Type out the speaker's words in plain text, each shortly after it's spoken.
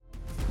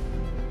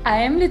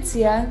I am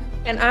Lucija.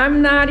 And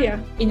I'm Nadia.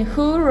 In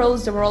Who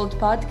Rules the World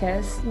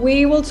podcast,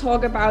 we will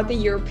talk about the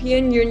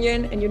European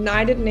Union and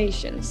United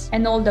Nations.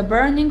 And all the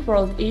burning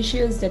world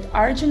issues that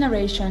our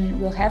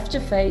generation will have to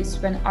face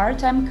when our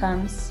time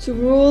comes to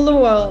rule the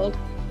world.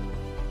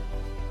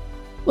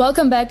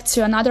 Welcome back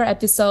to another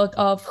episode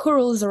of Who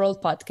Rules the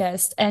World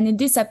podcast. And in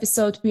this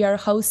episode, we are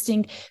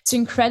hosting two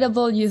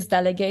incredible youth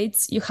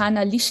delegates,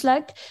 Johanna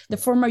Lichtschlag, the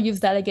former youth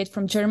delegate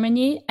from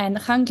Germany, and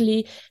Hank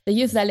Lee, the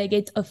youth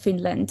delegate of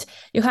Finland.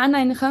 Johanna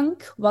and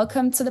Hank,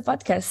 welcome to the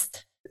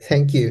podcast.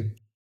 Thank you.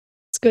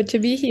 It's good to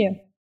be here.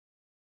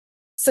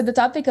 So the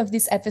topic of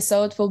this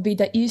episode will be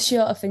the issue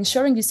of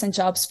ensuring decent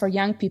jobs for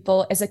young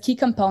people as a key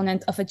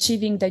component of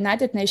achieving the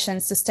United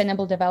Nations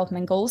Sustainable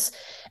Development Goals.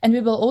 And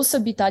we will also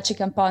be touching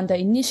upon the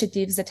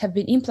initiatives that have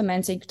been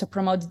implementing to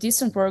promote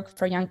decent work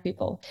for young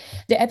people.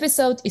 The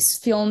episode is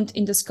filmed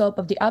in the scope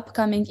of the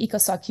upcoming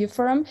ECOSOC Youth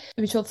Forum,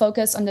 which will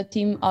focus on the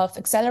theme of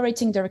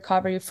accelerating the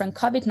recovery from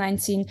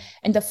COVID-19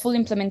 and the full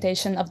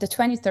implementation of the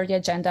 2030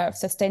 Agenda of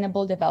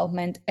Sustainable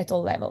Development at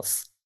all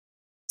levels.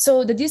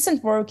 So the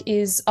decent work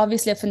is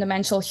obviously a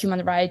fundamental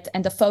human right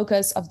and the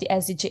focus of the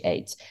SDG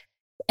 8.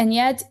 And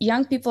yet,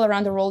 young people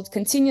around the world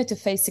continue to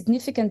face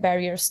significant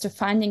barriers to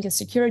finding and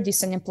secure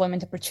decent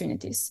employment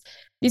opportunities.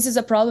 This is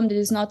a problem that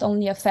is not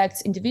only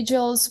affects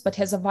individuals, but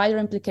has a wider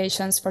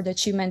implications for the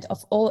achievement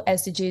of all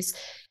SDGs,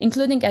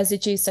 including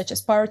SDGs such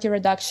as poverty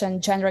reduction,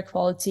 gender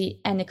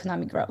equality, and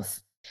economic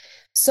growth.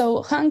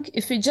 So, Hank,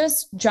 if we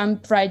just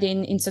jump right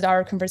into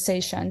our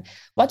conversation,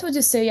 what would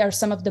you say are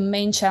some of the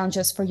main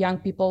challenges for young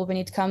people when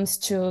it comes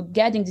to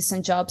getting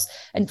decent jobs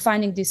and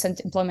finding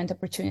decent employment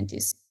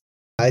opportunities?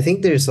 I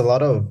think there's a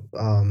lot of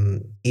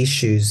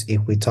issues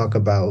if we talk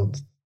about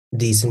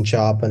decent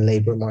job and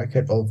labor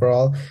market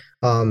overall.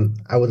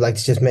 I would like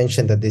to just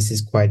mention that this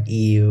is quite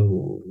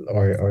EU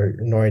or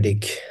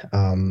Nordic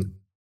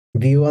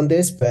view on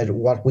this, but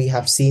what we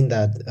have seen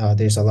that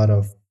there's a lot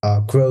of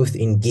growth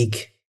in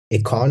gig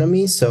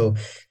economy. So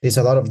there's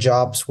a lot of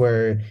jobs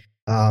where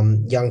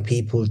young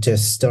people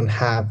just don't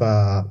have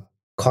a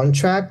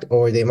contract,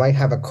 or they might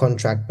have a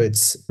contract, but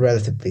it's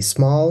relatively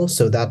small.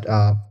 So that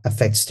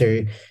affects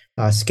their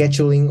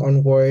scheduling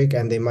on work,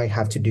 and they might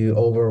have to do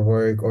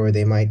overwork, or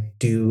they might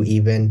do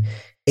even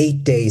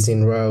 8 days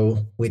in a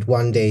row with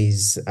 1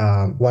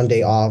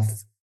 day off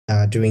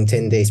during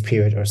 10 days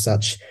period or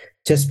such,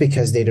 just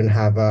because they don't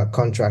have a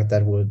contract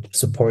that would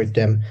support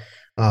them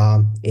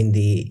in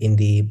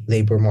the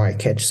labor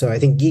market. So I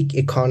think gig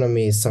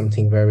economy is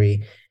something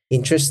very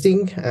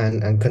interesting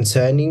and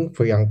concerning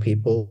for young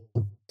people,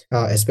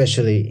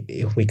 especially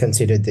if we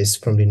consider this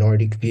from the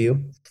Nordic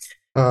view.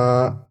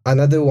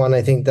 Another one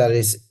I think that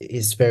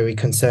is very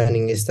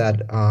concerning is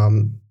that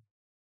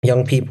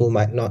young people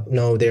might not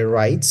know their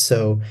rights.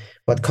 So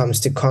what comes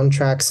to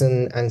contracts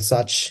and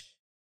such,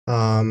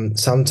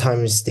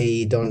 sometimes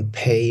they don't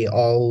pay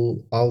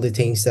all the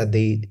things that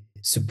they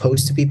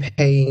supposed to be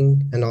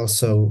paying. And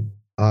also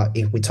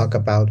if we talk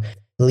about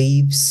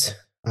leaves,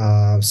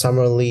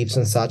 summer leaves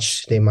and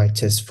such, they might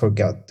just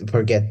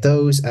forget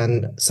those.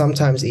 And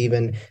sometimes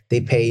even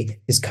they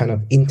pay this kind of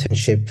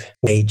internship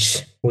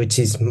wage,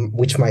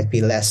 which might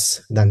be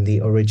less than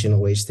the original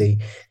wage they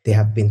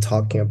have been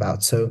talking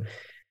about. So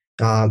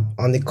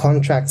on the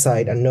contract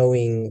side, and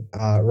knowing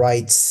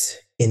rights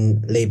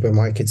in labor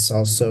markets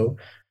also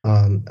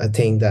a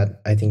thing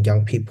that I think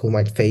young people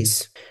might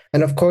face.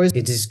 And of course,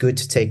 it is good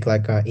to take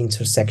like an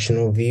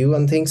intersectional view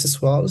on things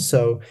as well.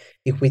 So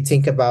if we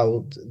think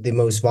about the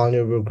most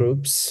vulnerable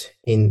groups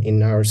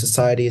in our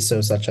society,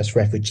 so such as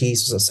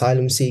refugees,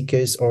 asylum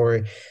seekers,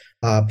 or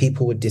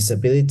people with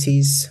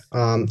disabilities,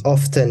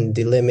 often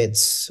the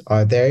limits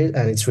are there,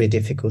 and it's really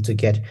difficult to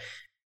get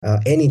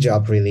any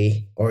job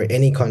really, or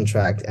any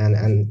contract,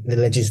 and the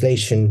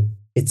legislation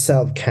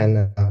itself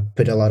can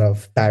put a lot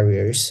of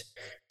barriers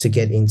to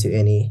get into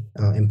any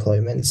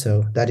employment.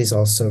 So that is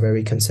also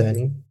very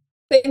concerning.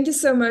 Thank you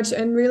so much,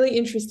 and really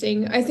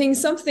interesting. I think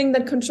something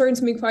that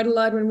concerns me quite a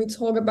lot when we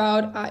talk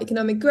about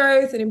economic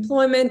growth and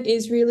employment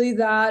is really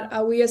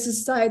that we as a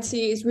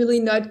society is really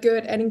not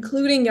good at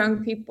including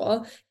young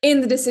people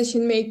in the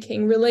decision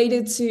making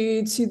related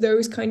to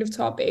those kind of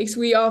topics.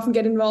 We often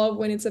get involved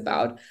when it's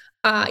about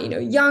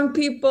young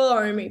people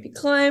or maybe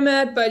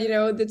climate, but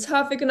the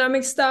tough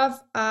economic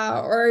stuff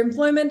or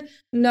employment,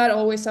 not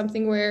always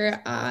something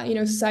where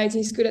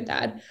society is good at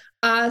that.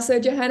 So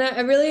Johanna,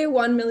 a really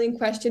 1 million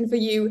question for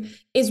you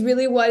is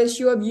really, what is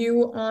your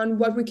view on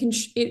what we can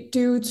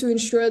do to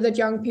ensure that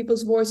young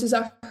people's voices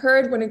are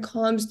heard when it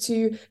comes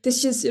to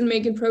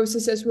decision-making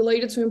processes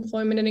related to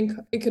employment and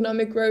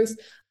economic growth,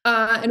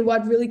 and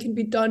what really can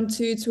be done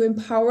to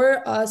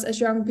empower us as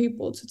young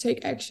people to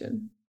take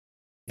action?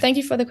 Thank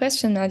you for the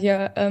question,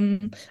 Nadia.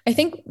 I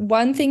think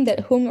one thing that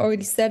Hung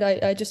already said,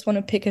 I just want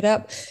to pick it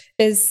up,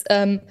 is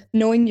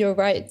knowing your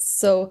rights.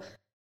 So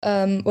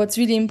what's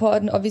really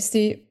important,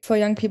 obviously, for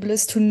young people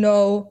is to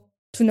know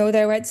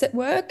their rights at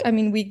work. I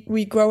mean,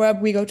 we grow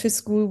up, we go to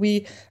school,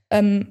 we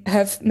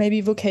have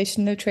maybe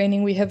vocational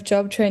training, we have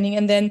job training,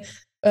 and then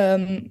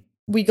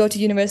we go to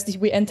university,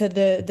 we enter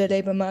the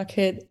labor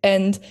market.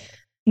 And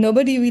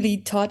nobody really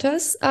taught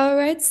us our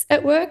rights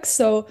at work.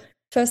 So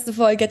first of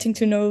all, getting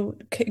to know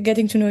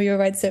your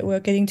rights at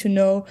work, getting to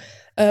know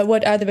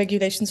what are the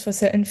regulations for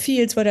certain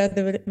fields, what are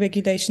the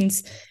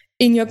regulations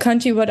in your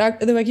country, what are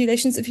the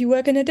regulations if you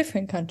work in a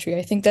different country.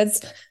 I think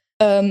that's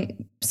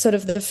sort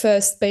of the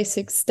first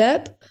basic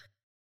step.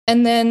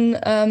 And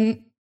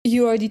then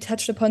you already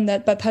touched upon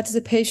that, but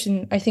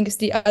participation, I think, is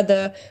the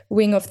other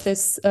wing of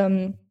this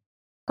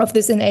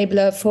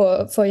enabler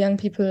for young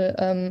people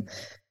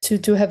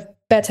to have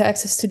better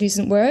access to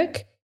decent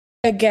work.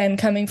 Again,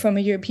 coming from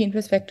a European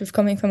perspective,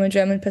 coming from a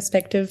German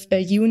perspective,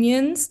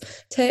 unions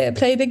play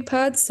a big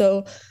part.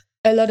 So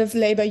a lot of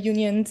labor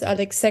unions are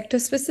like sector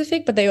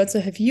specific, but they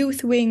also have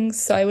youth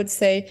wings. So I would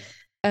say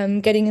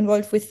getting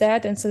involved with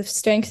that and sort of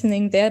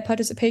strengthening their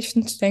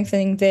participation,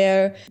 strengthening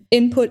their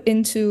input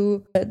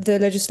into the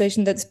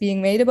legislation that's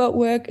being made about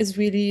work is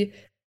really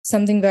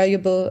something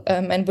valuable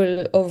and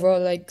will overall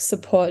like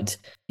support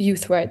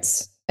youth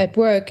rights at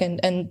work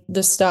and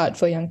the start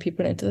for young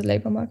people into the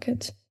labor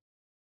market.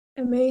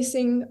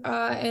 Amazing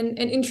and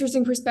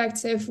interesting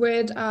perspective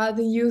with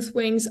the youth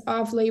wings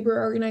of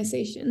labor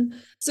organization.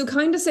 So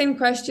kind of same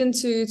question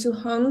to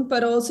Hung,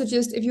 but also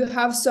just if you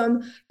have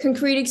some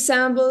concrete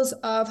examples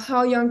of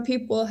how young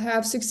people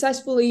have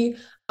successfully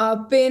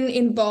been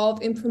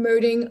involved in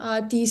promoting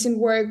decent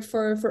work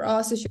for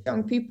us as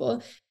young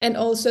people, and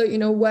also, you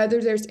know, whether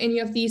there's any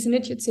of these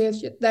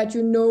initiatives that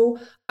you know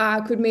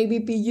could maybe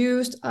be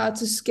used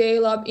to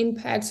scale up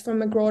impacts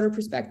from a broader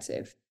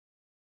perspective.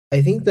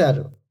 I think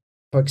that,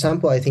 for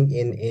example, I think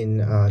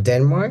in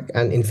Denmark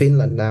and in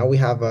Finland now we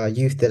have a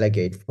youth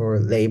delegate for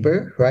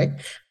labor, right?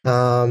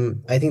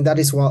 I think that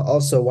is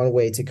also one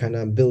way to kind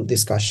of build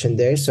discussion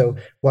there. So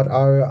what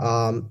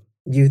our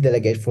youth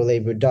delegate for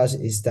labor does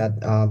is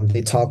that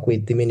they talk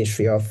with the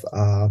Ministry of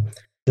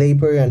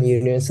Labor and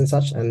unions and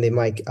such, and they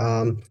might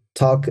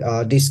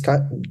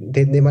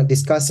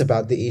discuss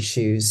about the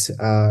issues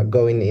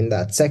going in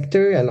that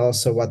sector, and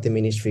also what the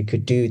ministry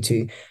could do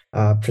to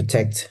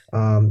protect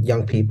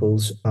young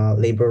people's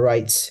labor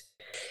rights.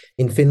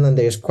 In Finland,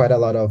 there's quite a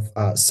lot of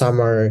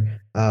summer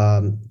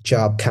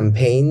job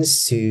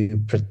campaigns to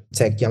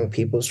protect young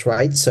people's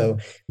rights. So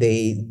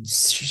they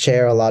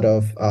share a lot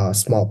of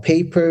small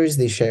papers,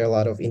 they share a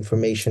lot of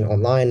information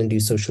online and do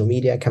social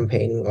media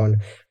campaigning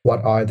on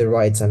what are the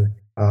rights and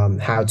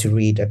how to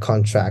read a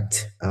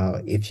contract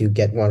if you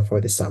get one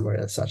for the summer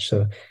and such.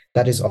 So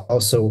that is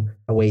also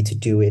a way to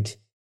do it.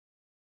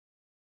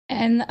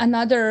 And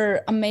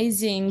another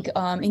amazing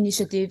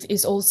initiative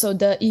is also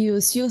the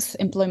EU's Youth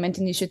Employment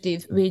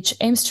Initiative, which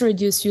aims to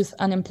reduce youth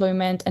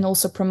unemployment and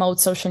also promote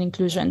social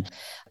inclusion.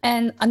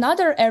 And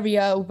another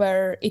area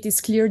where it is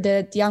clear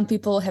that young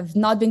people have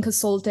not been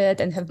consulted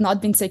and have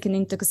not been taken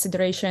into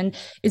consideration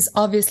is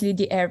obviously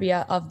the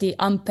area of the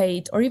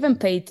unpaid or even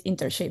paid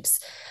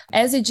internships.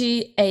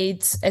 SDG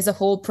 8 as a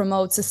whole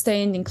promotes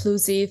sustained,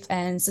 inclusive,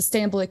 and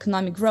sustainable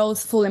economic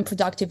growth, full and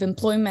productive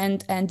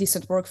employment, and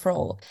decent work for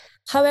all.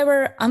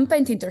 However,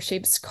 unpaid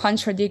internships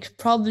contradict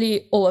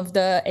probably all of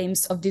the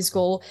aims of this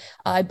goal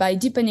by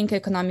deepening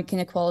economic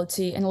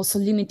inequality and also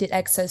limited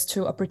access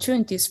to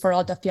opportunities for a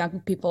lot of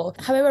young people.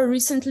 However,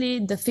 recently,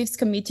 the Fifth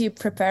Committee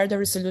prepared a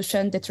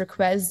resolution that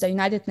requests the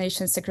United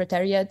Nations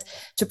Secretariat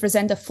to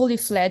present a fully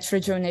fledged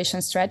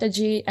rejuvenation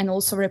strategy and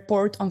also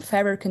report on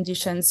fairer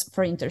conditions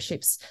for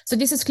internships. So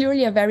this is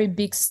clearly a very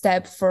big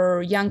step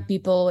for young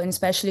people, and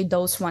especially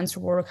those ones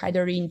who work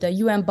either in the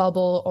UN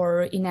bubble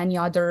or in any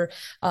other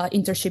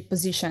internship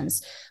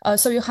positions.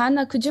 So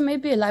Johanna, could you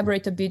maybe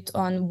elaborate a bit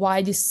on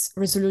why this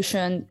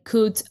resolution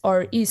could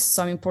or is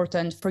so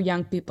important for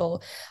young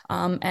people,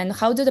 and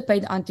how do the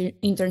paid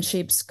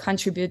internships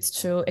contribute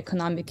to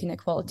economic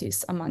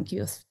inequalities among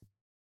youth?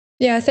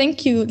 Yeah,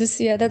 thank you,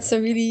 Lucia. That's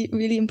a really,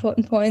 really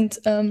important point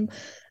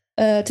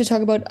to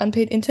talk about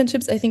unpaid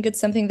internships. I think it's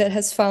something that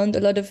has found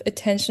a lot of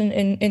attention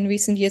in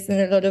recent years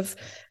and a lot of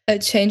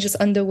changes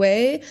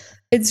underway.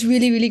 It's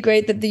really, really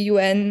great that the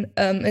UN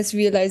is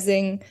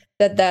realizing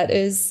that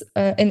is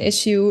an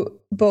issue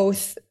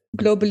both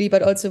globally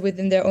but also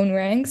within their own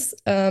ranks.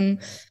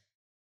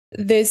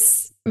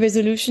 This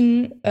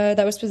resolution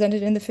that was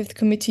presented in the Fifth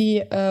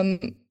Committee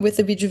with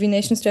the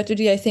rejuvenation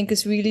strategy, I think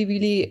is really,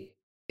 really,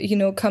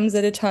 comes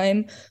at a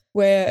time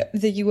where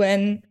the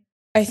UN,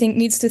 I think,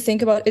 needs to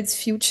think about its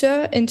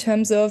future in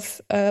terms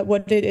of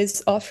what it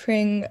is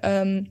offering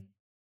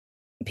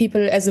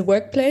people as a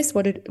workplace,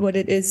 what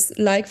it is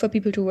like for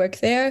people to work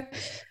there.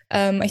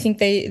 I think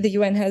the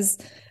UN has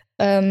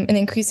an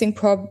increasing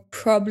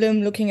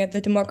problem looking at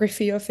the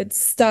demography of its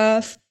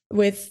staff,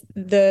 with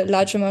the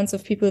large amounts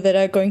of people that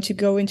are going to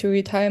go into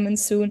retirement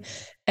soon,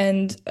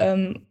 and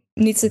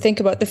needs to think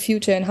about the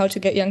future and how to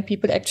get young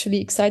people actually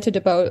excited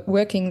about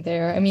working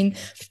there. I mean,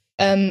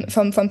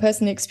 from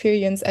personal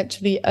experience,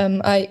 actually,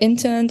 I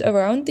interned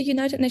around the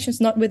United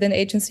Nations, not with an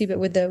agency, but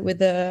with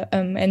the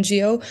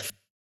NGO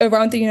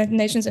around the United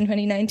Nations in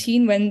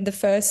 2019, when the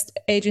first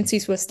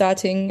agencies were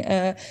starting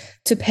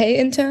to pay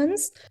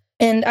interns.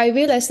 And I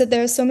realized that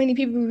there are so many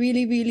people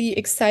really, really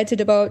excited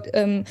about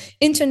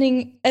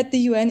interning at the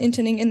UN,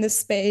 interning in this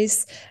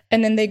space,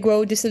 and then they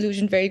grow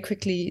disillusioned very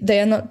quickly. They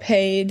are not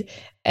paid.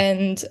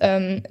 And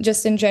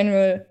just in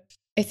general,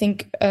 I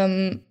think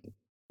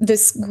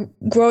this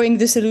growing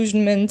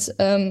disillusionment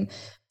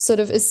sort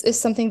of is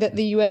something that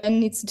the UN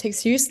needs to take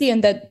seriously,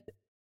 and that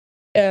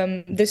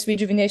this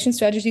rejuvenation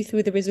strategy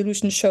through the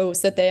resolution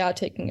shows that they are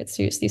taking it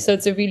seriously. So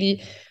it's a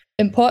really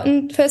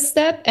important first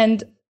step.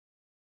 And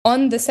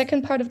on the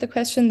second part of the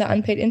question, the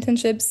unpaid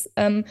internships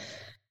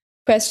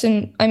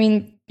question, I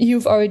mean,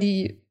 you've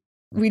already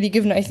really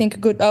given, I think, a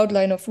good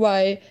outline of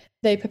why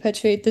they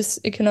perpetuate this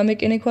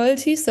economic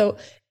inequality. So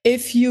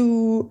if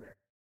you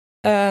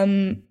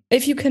can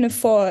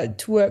afford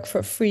to work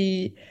for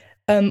free,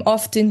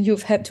 often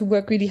you've had to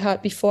work really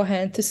hard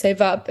beforehand to save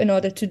up in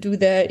order to do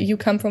that. You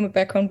come from a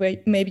background where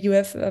maybe you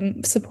have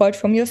support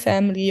from your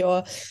family,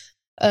 or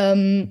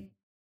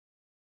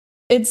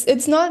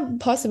it's not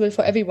possible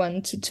for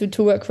everyone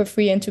to work for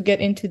free and to get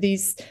into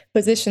these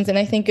positions. And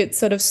I think it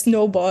sort of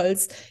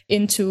snowballs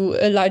into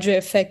a larger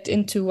effect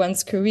into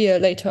one's career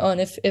later on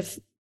if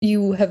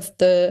you have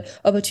the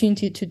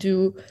opportunity to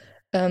do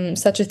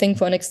such a thing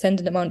for an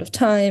extended amount of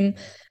time.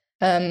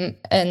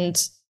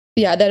 And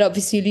yeah, that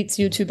obviously leads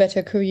you to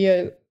better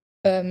career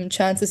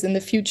chances in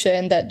the future.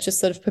 And that just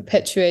sort of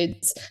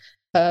perpetuates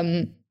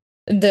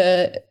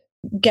the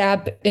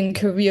gap in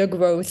career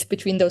growth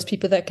between those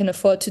people that can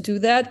afford to do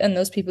that and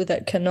those people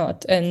that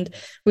cannot. And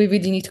we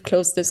really need to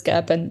close this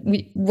gap.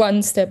 And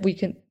one step we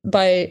can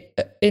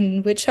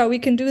in which how we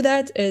can do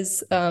that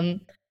is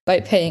by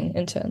paying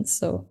interns.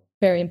 So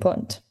very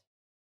important.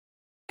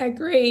 I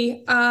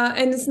agree.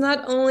 And it's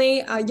not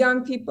only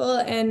young people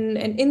and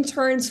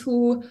interns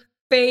who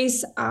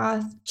face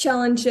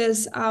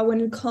challenges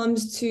when it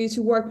comes to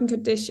working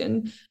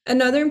condition.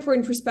 Another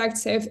important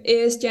perspective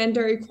is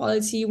gender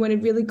equality when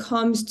it really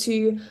comes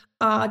to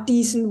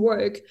decent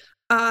work.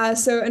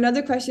 So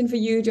another question for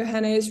you,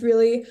 Johanna, is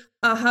really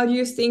how do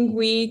you think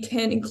we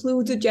can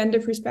include the gender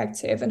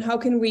perspective, and how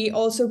can we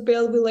also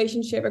build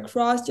relationship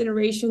across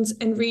generations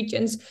and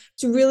regions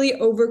to really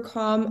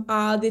overcome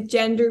the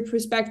gender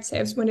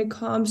perspectives when it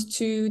comes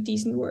to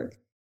decent work?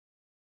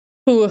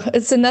 Ooh,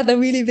 it's another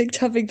really big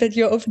topic that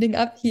you're opening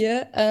up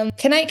here.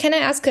 Can I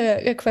ask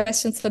a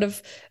question sort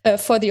of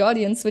for the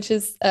audience, which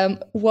is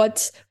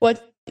what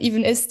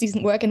even is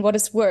decent work and what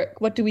is work?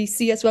 What do we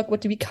see as work?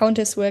 What do we count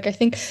as work? I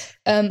think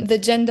the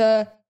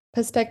gender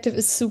perspective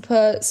is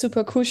super,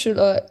 super crucial,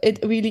 or it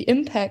really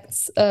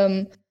impacts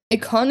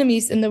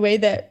economies in the way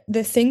that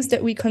the things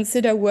that we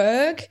consider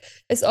work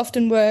is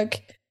often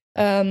work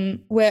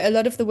where a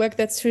lot of the work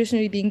that's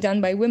traditionally being done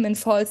by women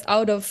falls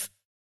out of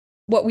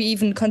what we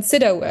even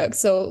consider work.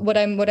 So what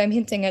I'm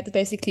hinting at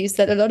basically is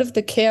that a lot of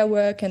the care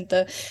work and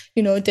the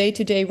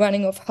day-to-day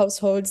running of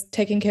households,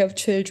 taking care of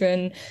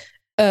children,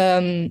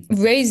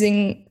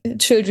 raising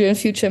children,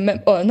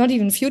 or not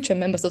even future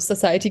members of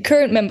society,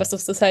 current members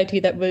of society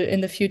that will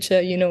in the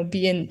future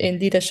be in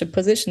leadership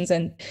positions.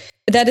 And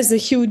that is a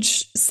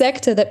huge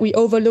sector that we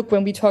overlook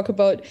when we talk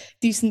about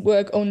decent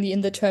work only in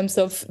the terms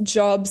of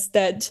jobs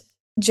that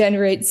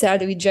generate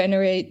salary,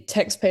 generate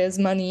taxpayers'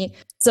 money.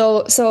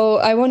 So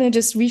I want to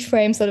just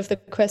reframe sort of the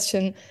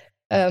question,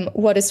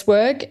 what is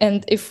work?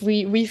 And if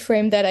we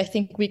reframe that, I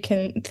think we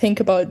can think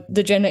about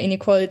the gender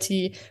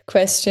inequality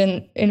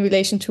question in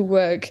relation to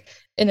work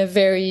in a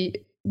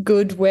very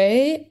good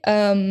way.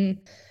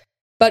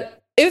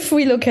 But if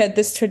we look at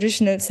this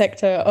traditional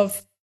sector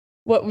of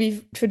what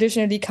we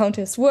traditionally count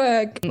as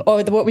work,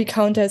 or what we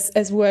count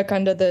as work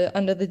under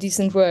the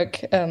decent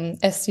work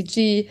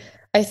SDG,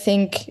 I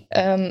think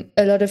a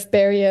lot of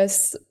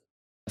barriers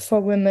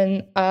for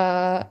women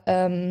are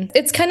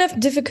it's kind of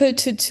difficult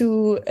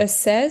to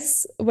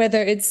assess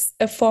whether it's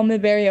a formal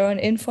barrier or an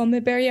informal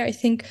barrier. I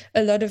think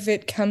a lot of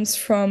it comes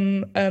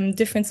from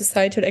different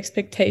societal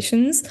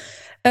expectations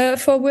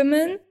for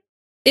women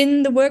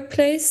in the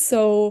workplace.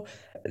 So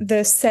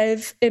the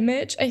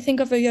self-image, I think,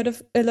 of a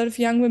lot of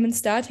young women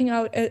starting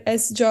out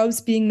as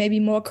jobs being maybe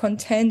more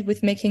content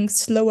with making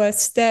slower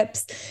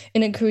steps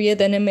in a career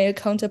than a male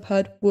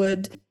counterpart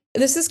would.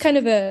 This is kind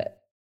of an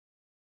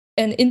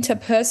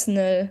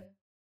interpersonal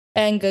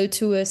angle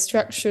to a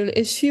structural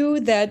issue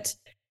that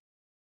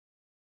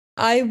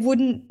I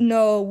wouldn't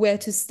know where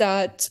to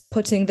start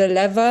putting the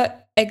lever,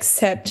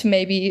 except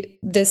maybe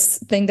this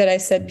thing that I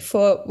said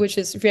before, which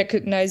is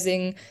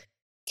recognizing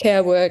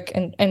care work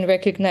and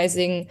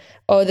recognizing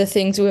all the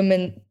things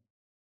women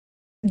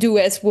do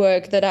as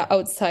work that are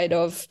outside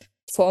of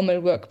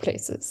formal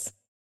workplaces.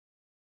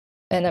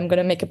 And I'm going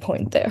to make a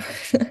point there.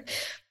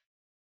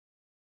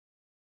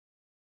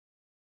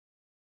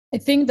 I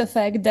think the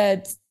fact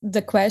that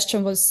the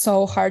question was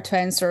so hard to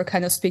answer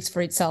kind of speaks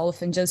for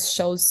itself and just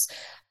shows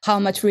how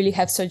much really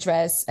have to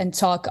address and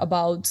talk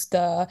about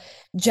the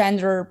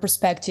gender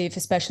perspective,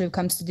 especially when it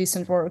comes to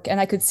decent work. And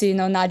I could see,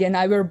 Nadia and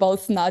I were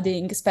both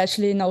nodding,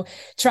 especially,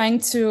 trying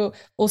to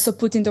also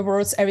put into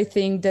words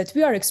everything that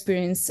we are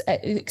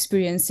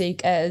experiencing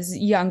as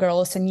young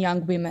girls and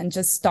young women,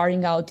 just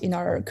starting out in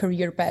our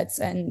career paths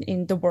and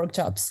in the work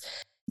jobs.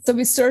 So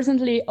we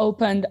certainly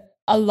opened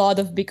a lot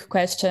of big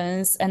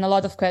questions and a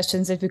lot of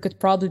questions that we could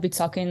probably be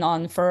talking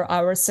on for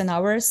hours and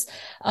hours.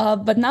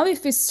 But now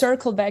if we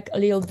circle back a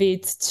little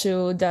bit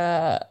to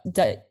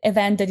the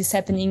event that is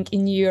happening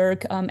in New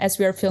York as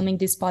we are filming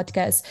this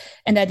podcast,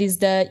 and that is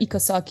the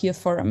ECOSOC Youth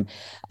Forum.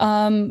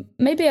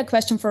 Maybe a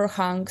question for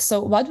Hang.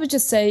 So what would you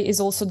say is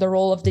also the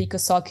role of the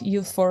ECOSOC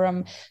Youth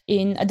Forum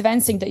in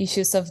advancing the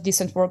issues of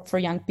decent work for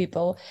young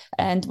people?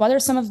 And what are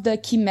some of the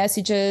key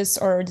messages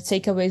or the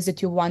takeaways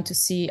that you want to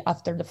see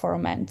after the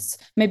forum ends?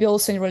 Maybe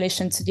also in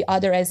relation to the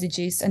other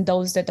SDGs and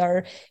those that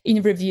are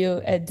in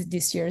review at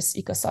this year's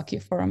ECOSOC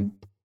Youth Forum.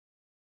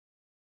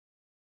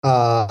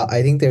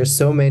 I think there's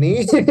so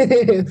many.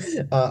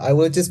 I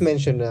will just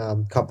mention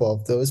a couple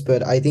of those,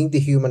 but I think the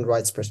human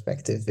rights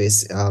perspective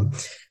is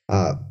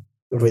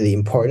really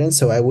important.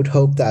 So I would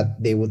hope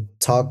that they would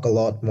talk a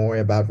lot more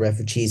about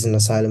refugees and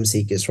asylum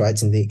seekers'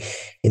 rights in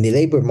the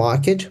labor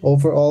market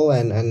overall,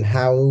 and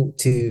how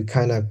to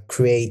kind of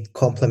create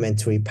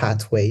complementary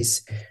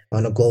pathways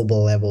on a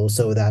global level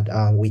so that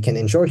we can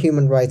ensure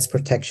human rights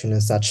protection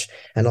and such,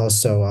 and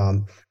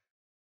also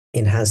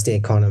enhance the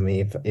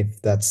economy,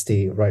 if that's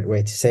the right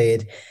way to say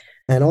it.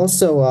 And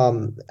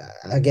also,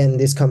 again,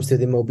 this comes to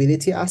the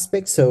mobility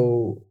aspect.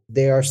 So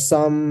there are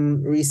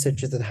some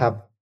researchers that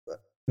have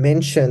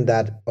mentioned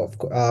that,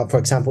 for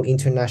example,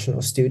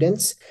 international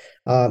students,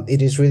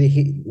 it is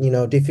really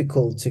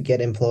difficult to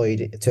get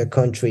employed to a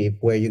country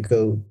where you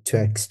go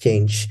to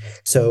exchange.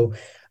 So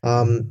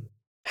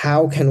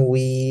how can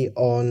we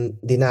on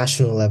the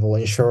national level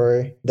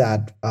ensure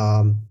that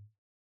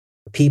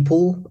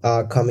people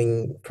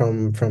coming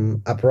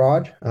from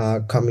abroad,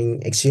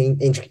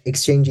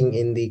 exchanging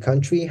in the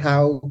country,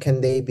 how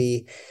can they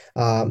be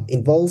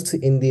involved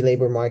in the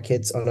labor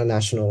markets on a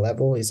national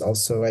level is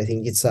also, I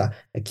think it's a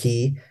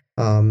key.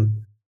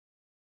 And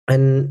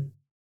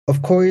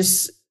of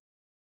course,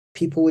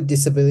 people with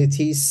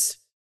disabilities,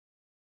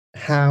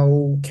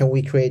 how can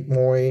we create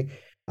more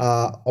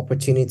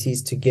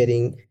opportunities to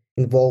getting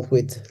involved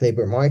with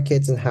labor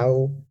markets, and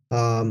how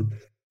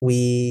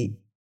we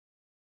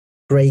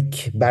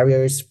break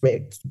barriers,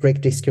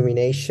 break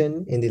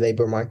discrimination in the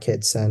labor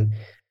markets, and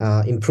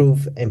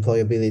improve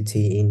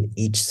employability in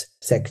each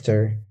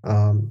sector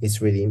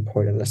is really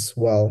important as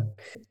well.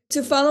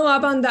 To follow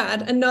up on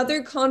that,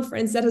 another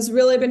conference that has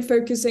really been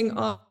focusing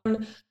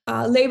on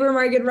labor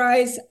market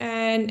rights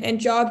and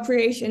job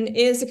creation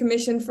is the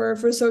Commission for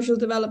Social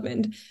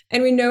Development.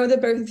 And we know that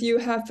both of you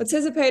have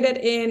participated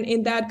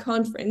in that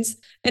conference.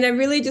 And I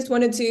really just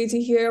wanted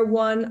to hear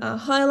one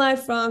highlight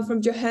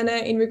from Johanna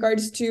in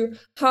regards to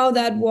how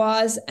that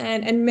was,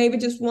 and maybe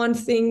just one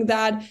thing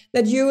that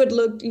you at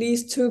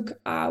least took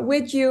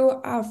with you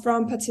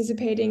from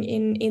participating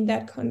in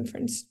that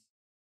conference.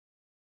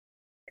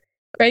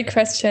 Great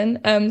question.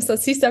 So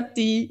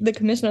CSOC, the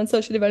Commission on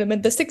Social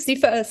Development, the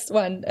 61st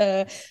one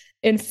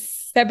in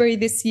February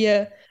this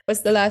year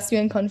was the last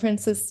UN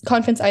conference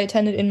I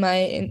attended in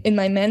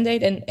my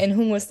mandate, and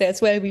Hung was there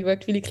as well. We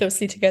worked really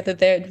closely together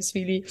there. It was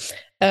really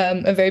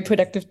a very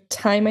productive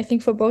time, I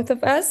think, for both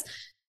of us.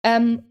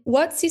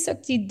 What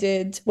CSOC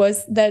did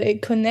was that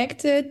it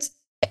connected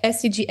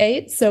SDG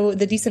 8, so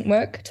the decent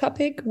work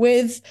topic,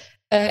 with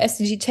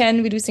SDG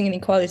 10, reducing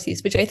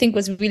inequalities, which I think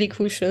was really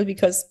crucial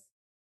because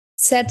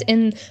set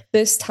in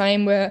this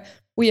time where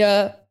we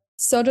are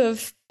sort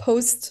of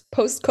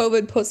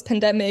post-COVID,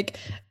 post-pandemic,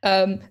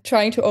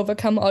 trying to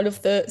overcome all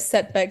of the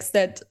setbacks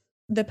that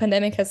the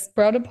pandemic has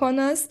brought upon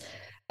us.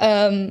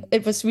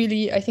 It was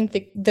really, I think,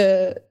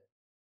 a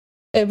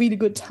really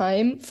good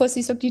time for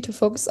CSOC to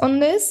focus on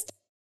this.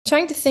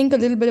 Trying to think a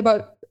little bit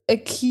about a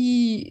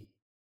key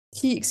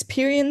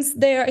experience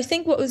there. I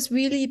think what was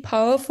really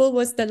powerful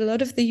was that a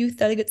lot of the youth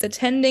delegates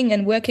attending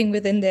and working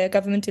within their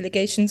government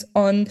delegations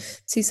on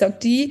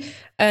CSOC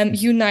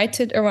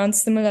united around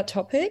similar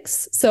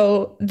topics.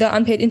 So the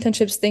unpaid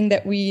internships thing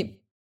that we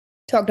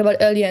talked about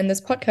earlier in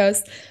this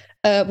podcast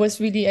was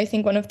really, I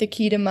think, one of the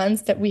key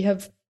demands that we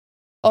have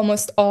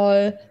almost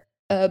all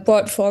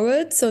brought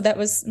forward. So that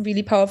was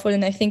really powerful.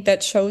 And I think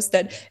that shows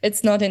that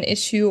it's not an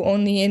issue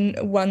only in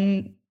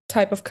one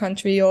type of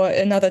country or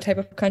another type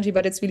of country,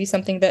 but it's really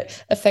something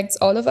that affects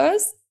all of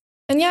us.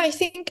 And yeah, I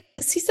think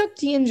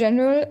CSOC in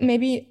general,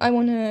 maybe I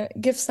want to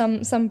give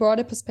some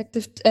broader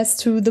perspective as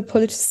to the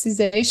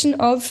politicization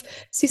of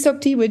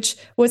CSOC, which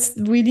was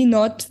really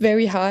not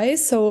very high.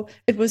 So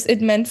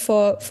it meant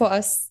for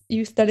us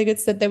youth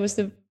delegates that there was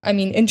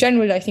in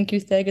general, I think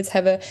youth delegates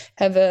have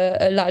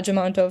a large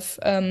amount of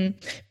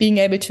being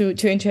able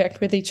to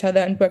interact with each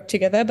other and work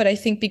together. But I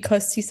think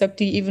because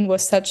CSOC even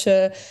was such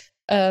a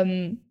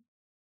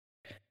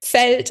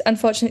felt,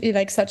 unfortunately,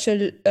 like such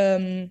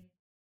a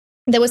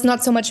there was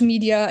not so much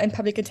media and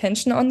public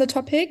attention on the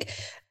topic.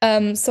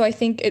 So I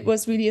think it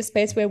was really a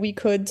space where we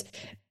could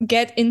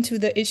get into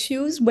the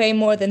issues way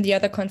more than the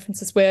other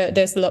conferences where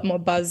there's a lot more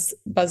buzz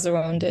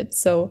around it.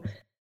 So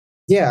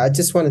yeah, I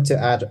just wanted to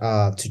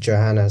add to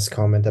Johanna's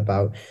comment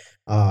about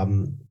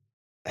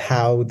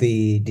how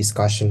the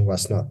discussion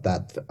was not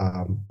that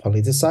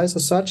politicized or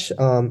such.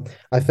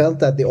 I felt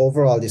that the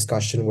overall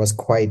discussion was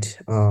quite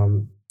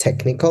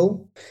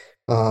technical,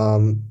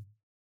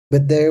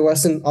 but there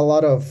wasn't a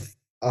lot of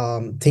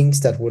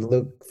things that would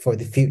look for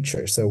the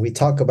future. So we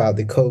talk about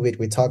the COVID,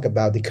 we talk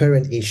about the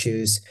current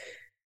issues,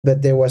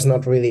 but there was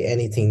not really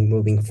anything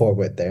moving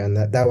forward there, and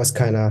that was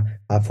kind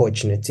of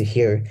fortunate to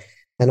hear.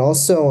 And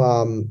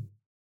also,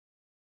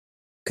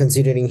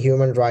 considering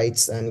human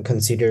rights and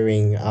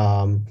considering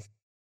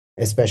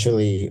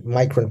especially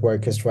migrant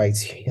workers'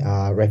 rights,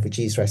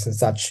 refugees' rights, and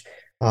such,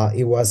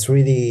 it was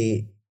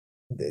really,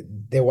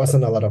 there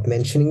wasn't a lot of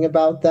mentioning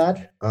about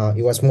that.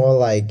 It was more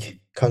like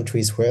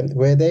countries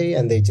were they,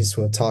 and they just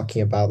were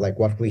talking about like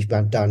what we've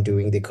done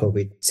during the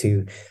COVID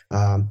to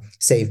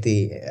save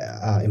the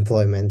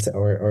employment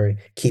or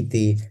keep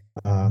the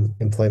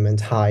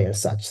employment high and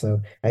such.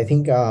 So I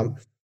think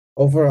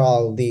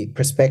overall the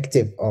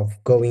perspective of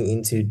going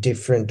into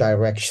different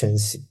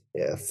directions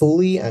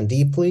fully and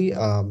deeply,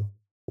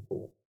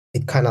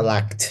 it kind of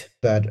lacked.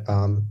 But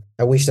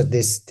I wish that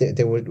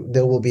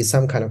there will be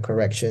some kind of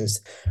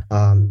corrections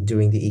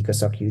during the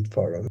ECOSOC Youth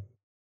Forum.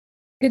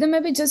 Could you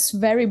maybe just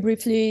very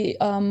briefly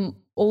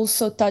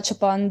also touch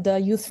upon the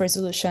youth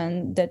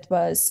resolution that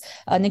was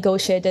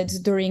negotiated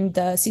during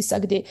the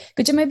CSOC?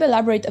 Could you maybe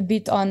elaborate a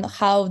bit on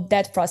how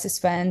that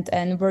process went,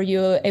 and were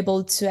you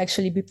able to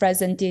actually be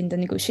present in the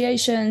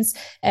negotiations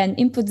and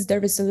input the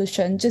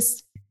resolution?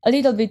 Just a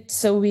little bit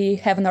so we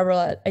have an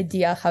overall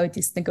idea how it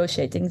is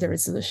negotiating the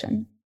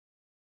resolution.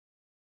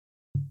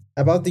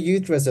 About the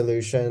youth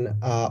resolution,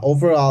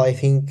 overall, I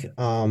think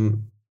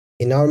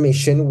in our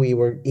mission, we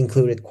were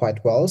included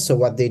quite well. So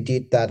what they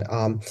did that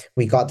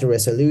we got the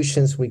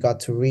resolutions, we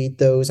got to read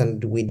those,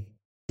 and we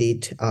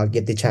did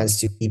get the chance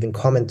to even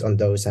comment on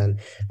those. And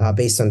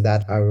based on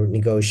that, our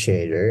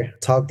negotiator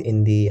talked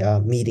in the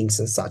meetings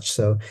and such.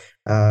 So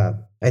I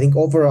think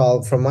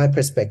overall, from my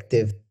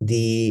perspective,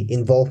 the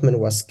involvement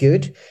was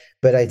good,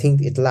 but I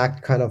think it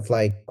lacked kind of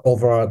like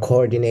overall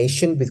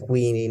coordination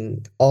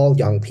between all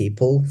young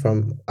people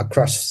from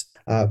across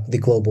the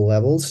global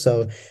levels.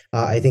 So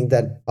I think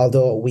that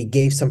although we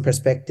gave some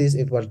perspectives,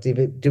 it was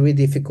really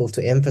difficult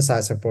to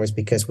emphasize our voice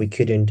because we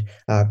couldn't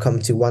come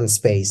to one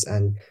space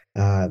and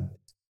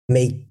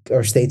make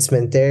our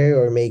statement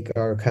there or make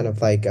our kind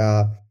of like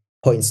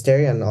points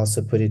there and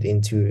also put it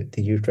into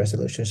the youth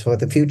resolution. So for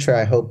the future,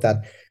 I hope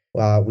that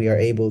we are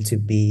able to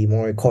be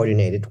more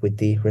coordinated with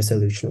the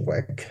resolution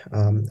work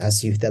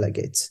as youth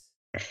delegates.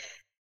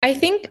 I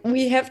think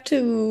we have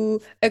to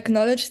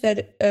acknowledge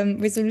that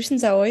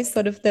resolutions are always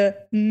sort of the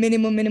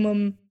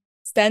minimum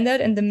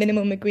standard and the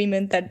minimum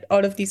agreement that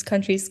all of these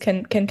countries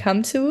can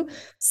come to.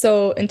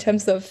 So in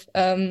terms of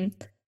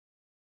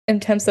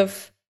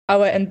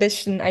our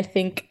ambition, I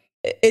think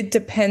it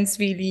depends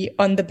really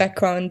on the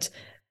background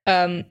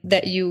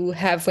that you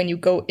have when you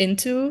go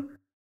into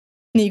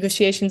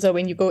negotiations or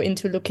when you go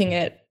into looking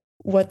at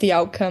what the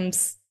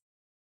outcomes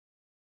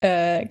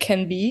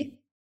can be.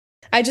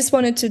 I just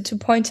wanted to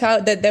point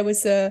out that there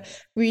was a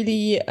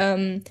really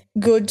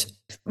good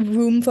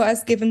room for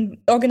us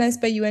organized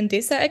by UN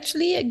DESA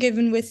actually,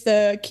 given with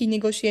the key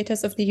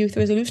negotiators of the youth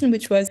resolution,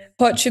 which was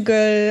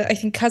Portugal, I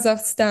think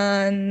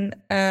Kazakhstan,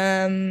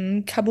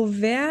 Cabo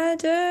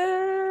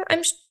Verde,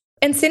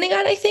 and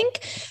Senegal, I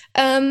think.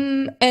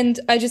 And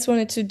I just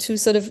wanted to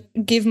sort of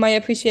give my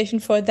appreciation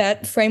for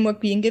that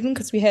framework being given,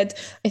 because we had,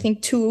 I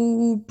think,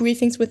 2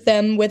 briefings with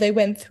them where they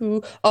went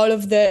through all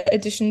of the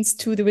additions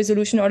to the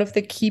resolution, all of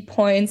the key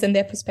points and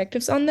their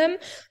perspectives on them.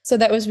 So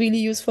that was really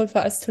useful for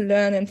us to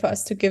learn and for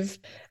us to give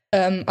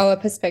our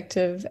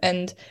perspective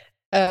and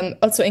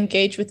also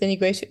engage with the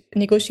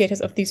negotiators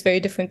of these very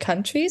different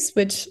countries,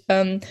 which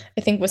I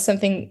think was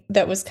something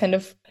that was kind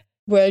of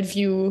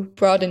worldview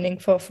broadening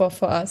for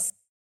us.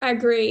 I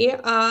agree,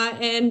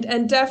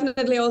 and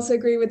definitely also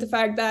agree with the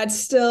fact that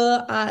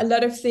still a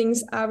lot of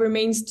things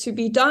remains to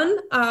be done,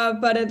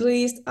 but at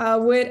least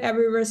with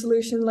every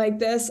resolution like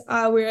this,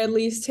 we're at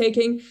least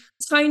taking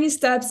tiny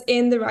steps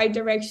in the right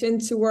direction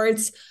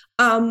towards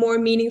more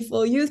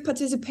meaningful youth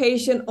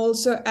participation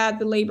also at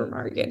the labor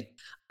market.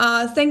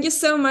 Thank you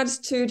so much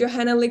to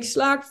Johanna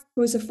Lichtschlag,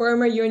 who is a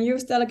former UN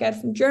Youth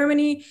Delegate from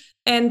Germany,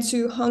 and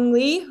to Hong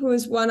Lee, who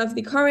is one of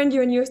the current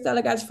UN Youth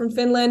Delegates from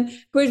Finland,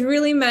 who has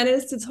really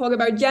managed to talk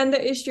about gender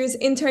issues,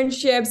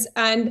 internships,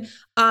 and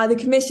the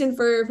Commission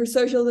for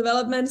Social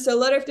Development. So a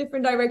lot of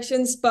different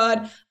directions,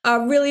 but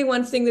really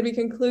one thing that we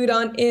conclude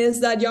on is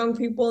that young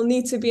people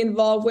need to be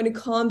involved when it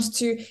comes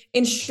to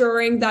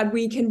ensuring that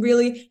we can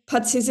really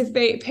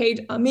participate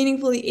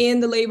meaningfully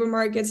in the labor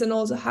markets and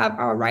also have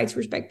our rights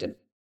respected.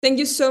 Thank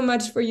you so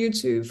much for you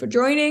two for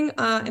joining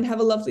and have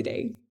a lovely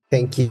day.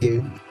 Thank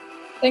you.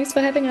 Thanks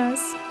for having us.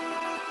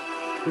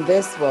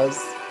 This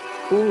was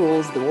Who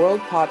Rules the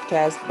World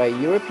podcast by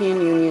European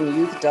Union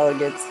Youth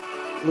Delegates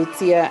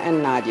Lucija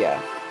and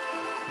Nadia.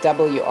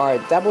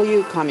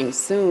 WRW coming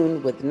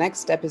soon with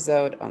next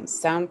episode on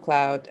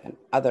SoundCloud and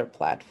other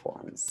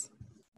platforms.